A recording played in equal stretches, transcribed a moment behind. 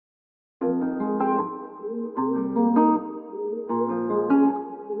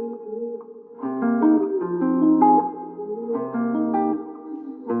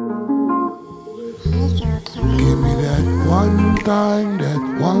time, that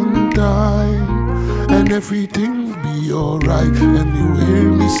one time, and everything be alright. And you will hear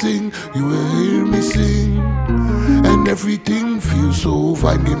me sing, you will hear me sing, and everything feels so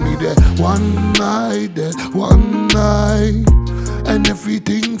fine. Give me that one night, and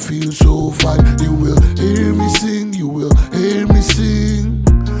everything feels so fine. You will hear me sing, you will hear me sing,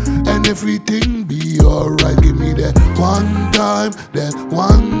 and everything be alright. Give me that one time,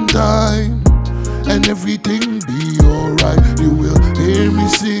 and everything be alright. You will hear me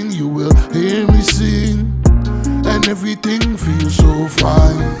sing, you will hear me sing, and everything feels so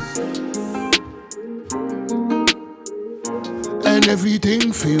fine. And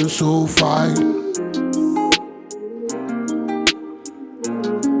everything feels so fine.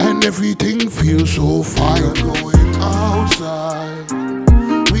 And everything feels so fine. We're not going outside,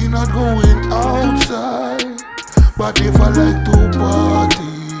 we're not going outside. But if I like to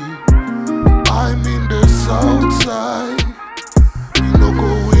party, I'm in the south side. We no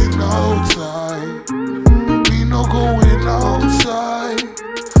going outside, we no going outside.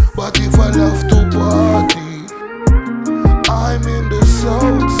 But if I love to party, I'm in the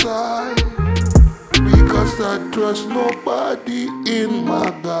south side. Because I trust nobody in my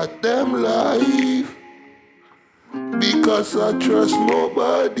goddamn life. Because I trust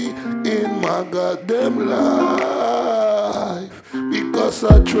nobody in my goddamn life. Because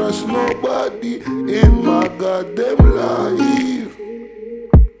I trust nobody in my goddamn life.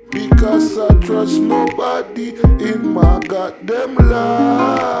 Because I trust nobody in my goddamn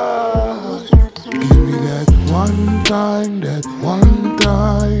life. Give me that one time,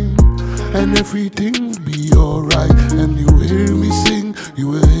 and everything be alright. And you hear me sing, you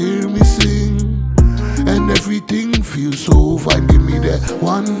will hear me sing, and everything feels so fine. Give me that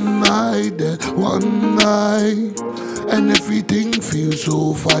one night, and everything feels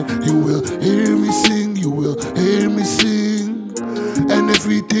so fine. You will hear me sing, you will hear me sing, and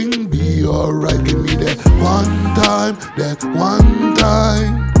everything be alright. Give me that one time,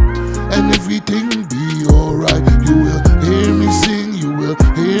 and everything be alright. You will hear me sing, you will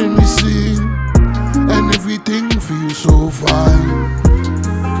hear me sing, and everything feels so fine.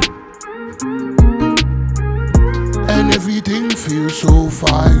 And everything feels so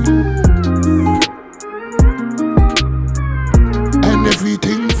fine. And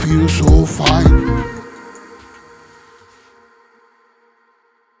everything feels so fine.